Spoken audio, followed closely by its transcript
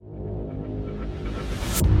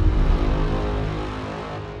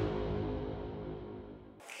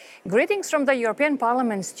Greetings from the European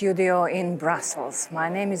Parliament studio in Brussels. My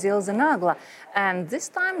name is Ilze Nagla, and this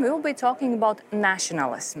time we will be talking about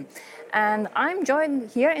nationalism. And I'm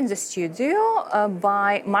joined here in the studio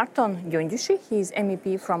by Márton Gyöngyösi. He's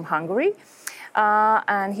MEP from Hungary,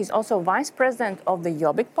 and he's also vice president of the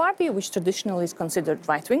Jobbik party, which traditionally is considered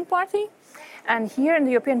right-wing party. And here in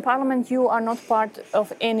the European Parliament, you are not part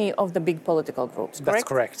of any of the big political groups, correct? That's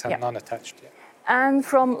correct. I'm non-attached yet. And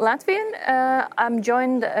from Latvian, I'm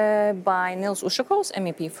joined by Nils Ušakos,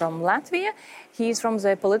 MEP from Latvia. He's from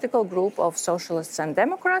the political group of Socialists and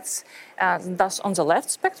Democrats, thus on the left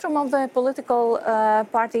spectrum of the political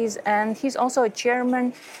parties, and he's also a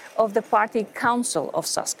chairman of the party council of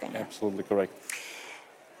Saskaņa. Absolutely correct.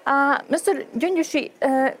 Mr. Gyöngyösi,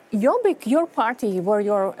 Jobbik, your party, where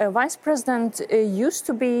you're vice president, used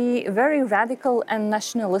to be a very radical and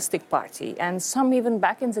nationalistic party, and some even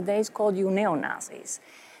back in the days called you neo-Nazis.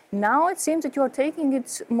 Now it seems that you're taking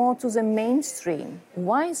it more to the mainstream.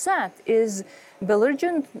 Why is that? Is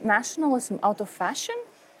belligerent nationalism out of fashion?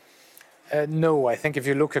 No, I think if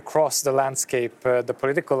you look across the landscape, the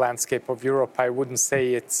political landscape of Europe, I wouldn't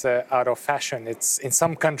say it's out of fashion. It's in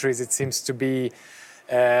some countries it seems to be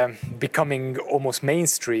becoming almost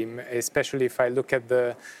mainstream, especially if I look at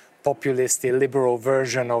the populist, illiberal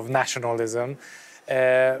version of nationalism.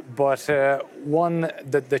 But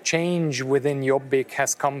the change within Jobbik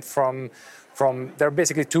has come from there are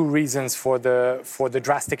basically two reasons for the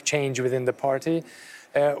drastic change within the party.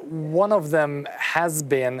 One of them has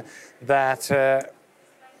been that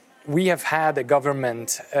we have had a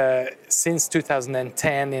government since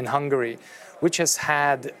 2010 in Hungary, which has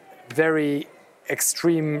had very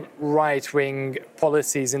extreme right-wing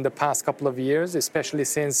policies in the past couple of years, especially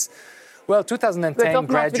since, 2010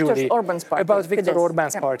 gradually. About Viktor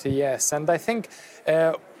Orbán's party, yes. And I think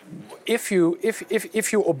if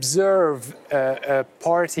you observe a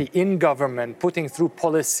party in government putting through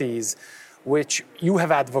policies which you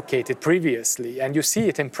have advocated previously, and you see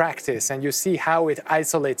it in practice, and you see how it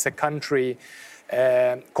isolates a country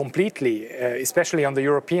completely, especially on the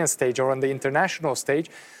European stage or on the international stage,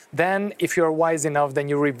 then if you're wise enough, then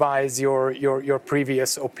you revise your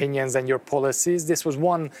previous opinions and your policies. This was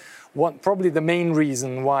one probably the main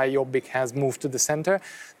reason why Jobbik has moved to the center.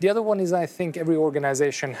 The other one is I think every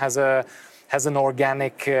organization has an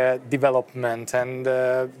organic development, and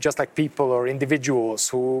just like people or individuals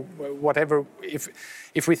who, whatever,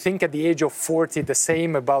 if we think at the age of 40 the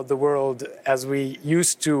same about the world as we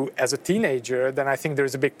used to as a teenager, then I think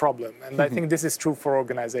there's a big problem. And I think this is true for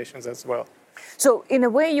organizations as well. So in a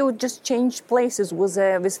way, you just changed places with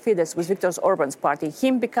Fidesz, with Viktor Orbán's party.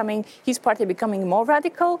 His party becoming more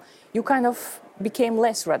radical, you kind of became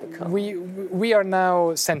less radical. We are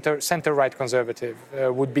now center-right conservative,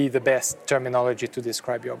 would be the best terminology to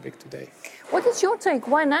describe Jobbik today. What is your take?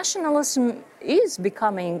 Why nationalism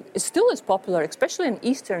still is popular, especially in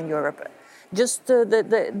Eastern Europe? Just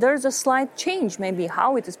there's a slight change, maybe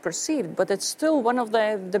how it is perceived, but it's still one of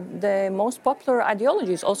the most popular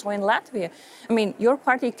ideologies, also in Latvia. I mean, your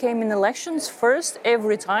party came in elections first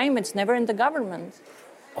every time. It's never in the government.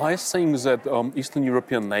 I think that Eastern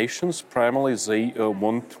European nations, primarily, they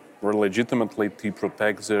want legitimately to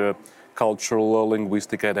protect their cultural,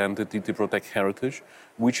 linguistic identity, to protect heritage,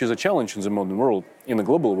 which is a challenge in the modern world, in the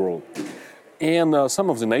global world. And some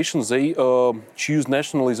of the nations, they choose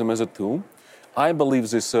nationalism as a tool. I believe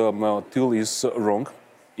this tool is wrong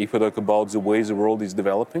if we talk about the way the world is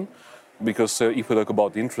developing, because if we talk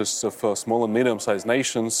about the interests of small and medium-sized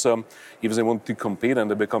nations, if they want to compete and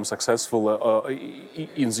they become successful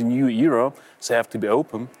in the new era, they have to be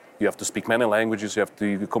open. You have to speak many languages, you have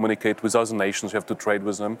to communicate with other nations, you have to trade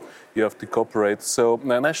with them, you have to cooperate. So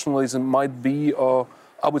nationalism might be,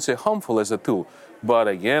 I would say, harmful as a tool. But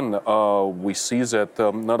again, we see that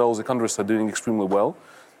not all the countries are doing extremely well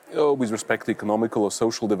with respect to economical or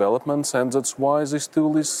social developments, and that's why this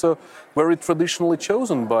tool is very traditionally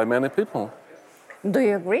chosen by many people. Do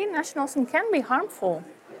you agree nationalism can be harmful?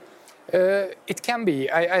 It can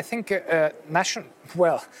be. I think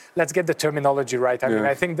let's get the terminology right. I mean,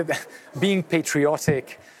 I think that being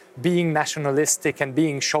patriotic, being nationalistic, and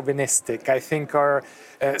being chauvinistic, I think are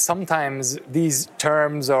sometimes these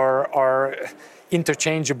terms are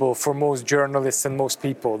interchangeable for most journalists and most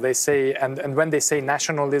people. They say, and when they say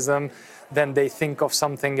nationalism, then they think of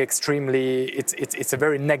something extremely. It's a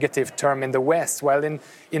very negative term in the West. While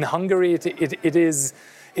in Hungary, it is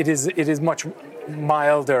much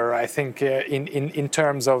milder, I think, in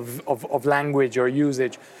terms of language or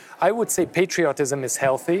usage. I would say patriotism is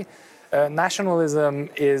healthy. Nationalism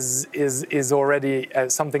is already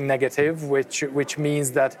something negative, which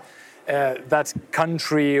means that that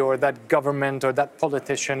country or that government or that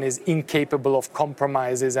politician is incapable of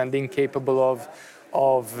compromises and incapable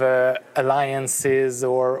of alliances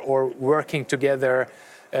or working together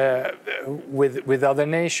with other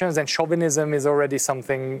nations, and chauvinism is already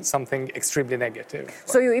something extremely negative.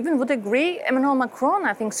 So you even would agree, Emmanuel Macron,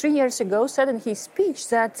 I think 3 years ago, said in his speech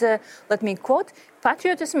that, let me quote,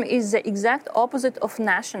 patriotism is the exact opposite of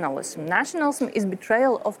nationalism. Nationalism is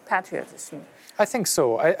betrayal of patriotism. I think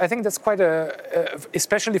so. I think that's quite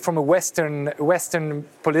especially from a Western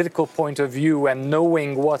political point of view, and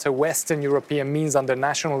knowing what a Western European means under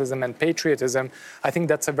nationalism and patriotism, I think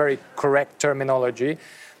that's a very correct terminology.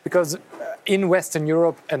 Because in Western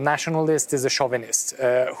Europe, a nationalist is a chauvinist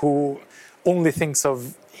who only thinks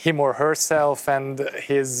of him or herself and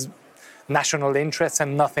his national interests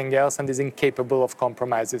and nothing else, and is incapable of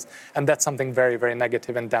compromises. And that's something very, very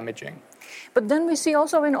negative and damaging. But then we see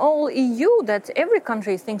also in all EU that every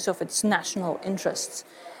country thinks of its national interests.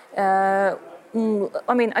 I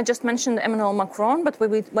mean, I just mentioned Emmanuel Macron, but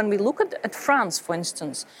when we look at France, for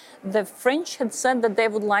instance, the French had said that they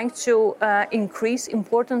would like to increase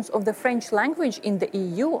importance of the French language in the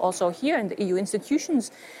EU, also here in the EU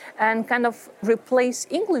institutions, and kind of replace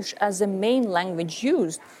English as the main language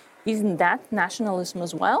used. Isn't that nationalism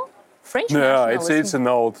as well? French nationalism? It's an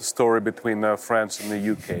old story between France and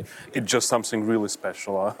the UK. It's just something really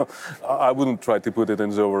special. I wouldn't try to put it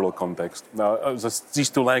in the overall context. Now,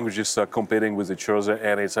 these two languages are competing with each other,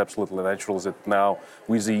 and it's absolutely natural that now,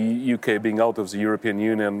 with the UK being out of the European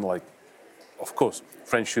Union, of course,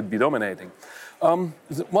 French should be dominating.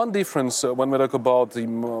 One difference when we talk about the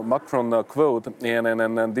Macron quote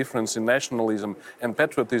and difference in nationalism and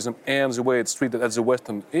patriotism and the way it's treated at the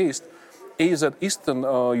Western East is that Eastern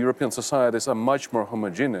European societies are much more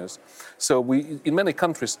homogeneous. So in many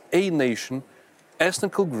countries, a nation,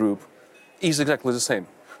 ethnic group is exactly the same.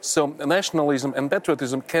 So nationalism and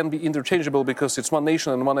patriotism can be interchangeable because it's one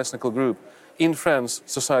nation and one ethnic group. In France,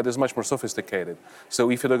 society is much more sophisticated. So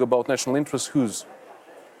if you talk about national interest, who's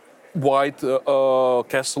white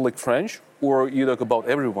Catholic French, or you talk about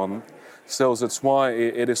everyone. So that's why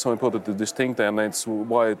it is so important to distinct, and it's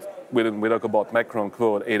why when we talk about Macron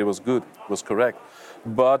quote, it was good, was correct.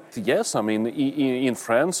 But yes, I mean, in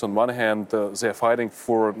France, on one hand, they're fighting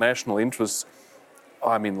for national interests,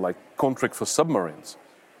 I mean, like contract for submarines.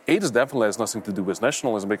 It definitely has nothing to do with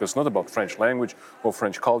nationalism, because it's not about French language or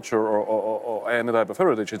French culture or any type of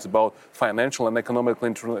heritage. It's about financial and economic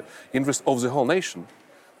interest of the whole nation.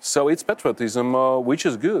 So it's patriotism, which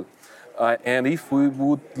is good. And if we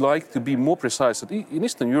would like to be more precise, in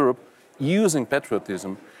Eastern Europe, using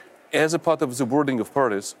patriotism as a part of the wording of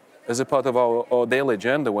parties, as a part of our daily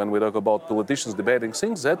agenda when we talk about politicians debating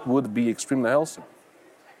things, that would be extremely healthy.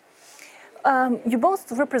 You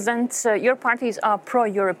both represent, your parties are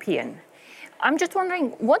pro-European. I'm just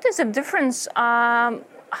wondering, what is the difference,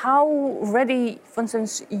 how ready, for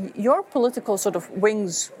instance, your political sort of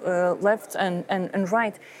wings, left and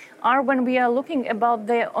right, are when we are looking about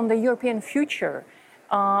on the European future,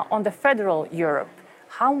 on the federal Europe?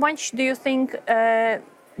 How much do you think,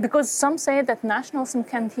 because some say that nationalism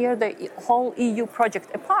can tear the whole EU project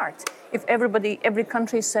apart. If every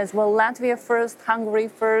country says, well, Latvia first, Hungary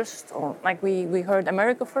first, or like we heard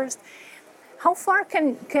America first, how far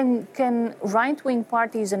can right-wing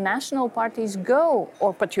parties and national parties go,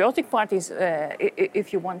 or patriotic parties,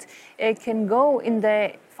 if you want, can go in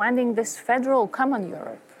finding this federal common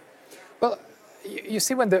Europe? Well, you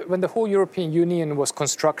see, when the whole European Union was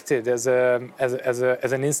constructed as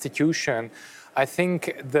an institution, I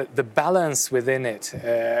think the balance within it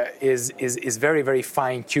is very, very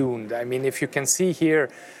fine-tuned. I mean, if you can see here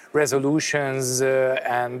resolutions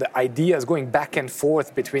and ideas going back and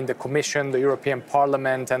forth between the Commission, the European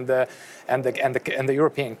Parliament, and the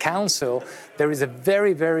European Council, there is a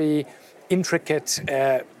very, very intricate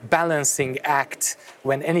balancing act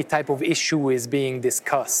when any type of issue is being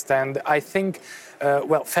discussed. And I think,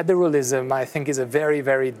 federalism, I think, is a very,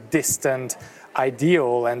 very distant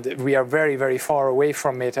ideal, and we are very, very far away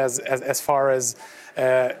from it as far as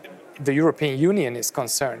the European Union is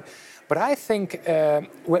concerned. But I think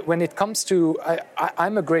when it comes to,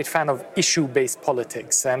 I'm a great fan of issue-based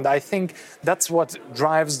politics, and I think that's what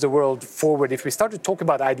drives the world forward. If we start to talk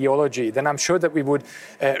about ideology, then I'm sure that we would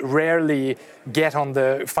rarely find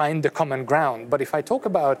the common ground. But if I talk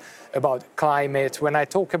about climate, when I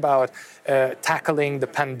talk about tackling the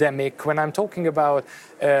pandemic, when I'm talking about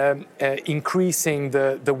increasing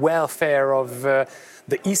the welfare of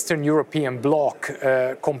the Eastern European bloc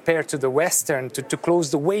compared to the Western, to close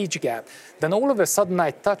the wage gap, then all of a sudden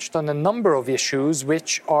I touched on a number of issues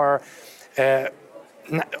which are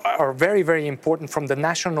are very, very important from the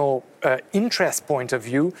national interest point of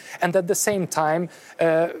view, and at the same time,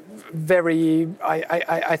 I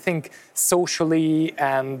think, socially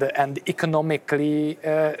and economically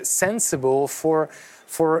sensible for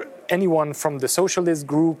anyone from the socialist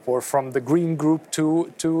group or from the green group to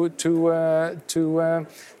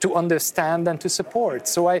understand and to support.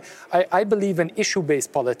 So I believe in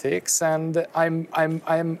issue-based politics, and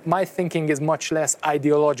my thinking is much less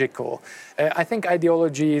ideological. I think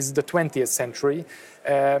ideology is the 20th century.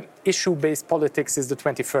 Issue-based politics is the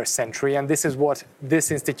 21st century, and this is what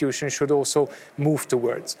this institution should also move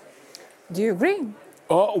towards. Do you agree?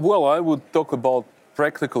 Well, I would talk about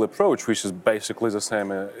practical approach, which is basically the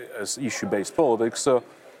same as issue-based politics.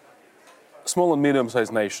 Small and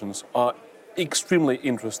medium-sized nations are extremely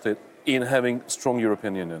interested in having strong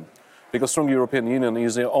European Union, because strong European Union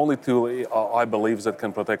is the only tool, I believe, that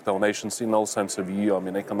can protect our nations in all sense of view. I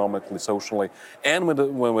mean, economically, socially, and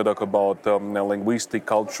when we talk about linguistic,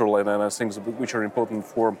 cultural, and things which are important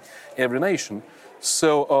for every nation.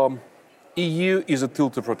 So, EU is a tool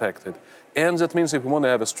to protect it, and that means if we want to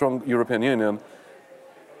have a strong European Union,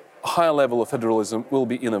 higher level of federalism will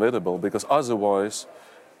be inevitable, because otherwise,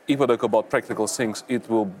 if we talk about practical things, it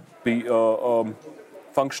will be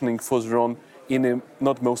functioning further on in a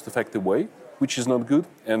not most effective way, which is not good,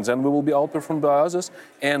 and then we will be outperformed by others,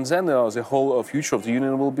 and then the whole future of the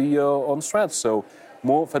Union will be on threat. So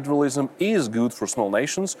more federalism is good for small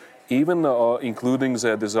nations, even including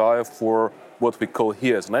the desire for what we call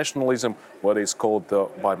here as nationalism, what is called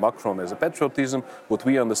by Macron as a patriotism, what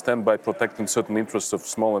we understand by protecting certain interests of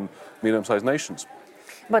small and medium-sized nations.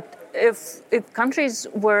 But if countries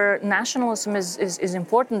where nationalism is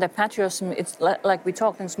important, that patriotism, it's like we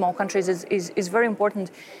talked in small countries, is very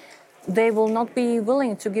important, they will not be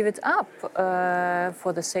willing to give it up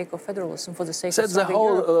for the sake of federalism, for the sake of the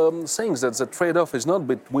whole thing, that the trade-off is not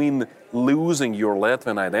between losing your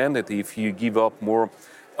Latvian identity if you give up more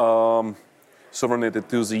sovereignty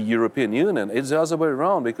to the European Union. It's the other way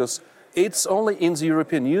around, because it's only in the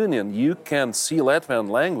European Union you can see Latvian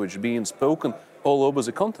language being spoken all over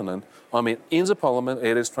the continent. I mean, in the parliament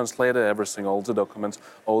it is translated, everything, all the documents,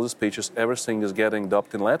 all the speeches, everything is getting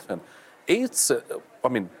dubbed in Latvian. It's,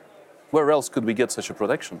 where else could we get such a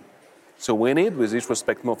protection? So we need, with this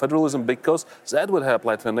respect, more federalism, because that would help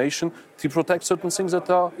Latvian nation to protect certain things that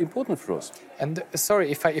are important for us. And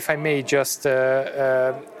sorry, if I may just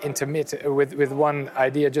intermit with one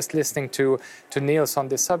idea, just listening to Niels on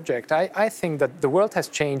this subject. I think that the world has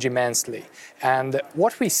changed immensely. And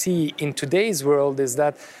what we see in today's world is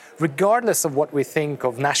that regardless of what we think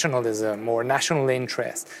of nationalism or national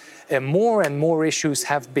interest, more and more issues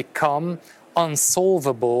have become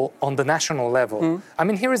unsolvable on the national level. I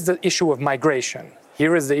mean, here is the issue of migration.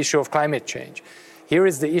 Here is the issue of climate change. Here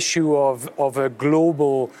is the issue of a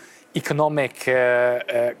global economic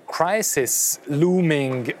crisis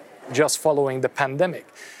looming just following the pandemic.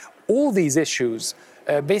 All these issues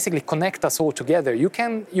basically connect us all together. You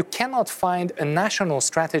cannot find a national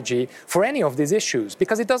strategy for any of these issues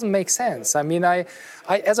because it doesn't make sense. I mean, I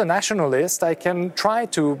as a nationalist, I can try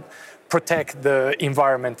to protect the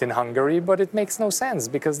environment in Hungary, but it makes no sense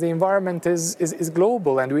because the environment is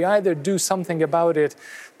global, and we either do something about it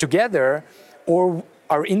together or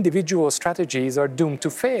our individual strategies are doomed to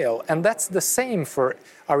fail. And that's the same for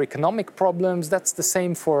our economic problems, that's the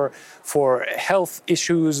same for health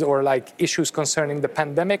issues or like issues concerning the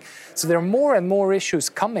pandemic. So there are more and more issues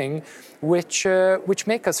coming which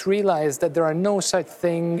make us realize that there are no such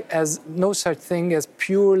thing as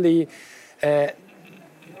purely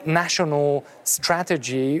national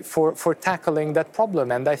strategy for tackling that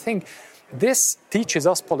problem. And I think this teaches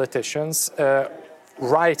us politicians,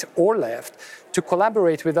 right or left, to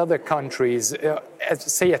collaborate with other countries,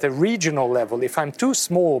 say at a regional level. If I'm too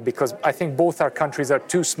small, because I think both our countries are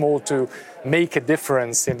too small to make a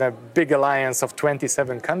difference in a big alliance of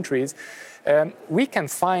 27 countries, we can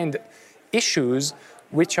find issues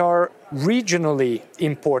which are regionally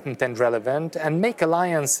important and relevant and make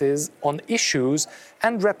alliances on issues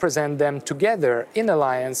and represent them together in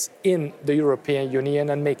alliance in the European Union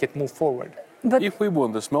and make it move forward. But if we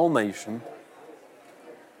want a small nation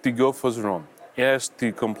to go further on, yes,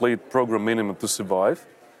 to complete program minimum to survive,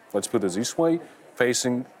 let's put it this way,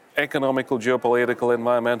 facing economical, geopolitical,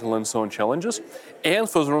 environmental and so on challenges, and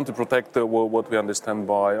further on to protect what we understand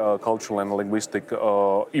by cultural and linguistic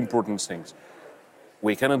important things.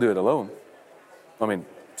 We cannot do it alone. I mean,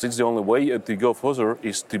 it's the only way to go further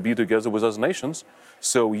is to be together with other nations.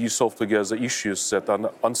 So you solve together issues that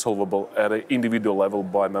are unsolvable at an individual level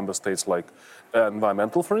by member states, like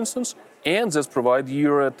environmental, for instance, and that provide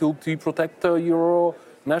you a tool to protect your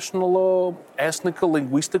national, ethnic,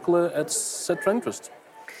 linguistic, etc. interests.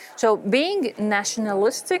 So being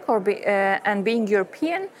nationalistic and being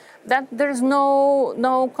European, that there's no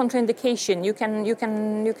contraindication. You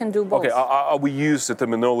can do both. Okay, we use the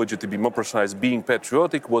terminology to be more precise. Being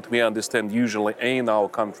patriotic, what we understand usually in our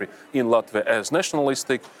country, in Latvia, as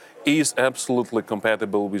nationalistic, is absolutely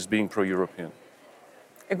compatible with being pro-European.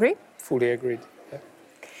 Agree? Fully agreed.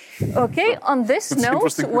 Okay, on this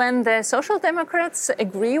note, when the Social Democrats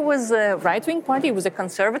agree with a right-wing party, with a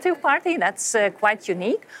conservative party, that's quite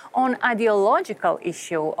unique. On ideological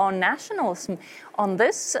issue, on nationalism, on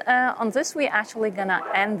this we're actually gonna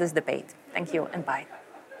end this debate. Thank you and bye.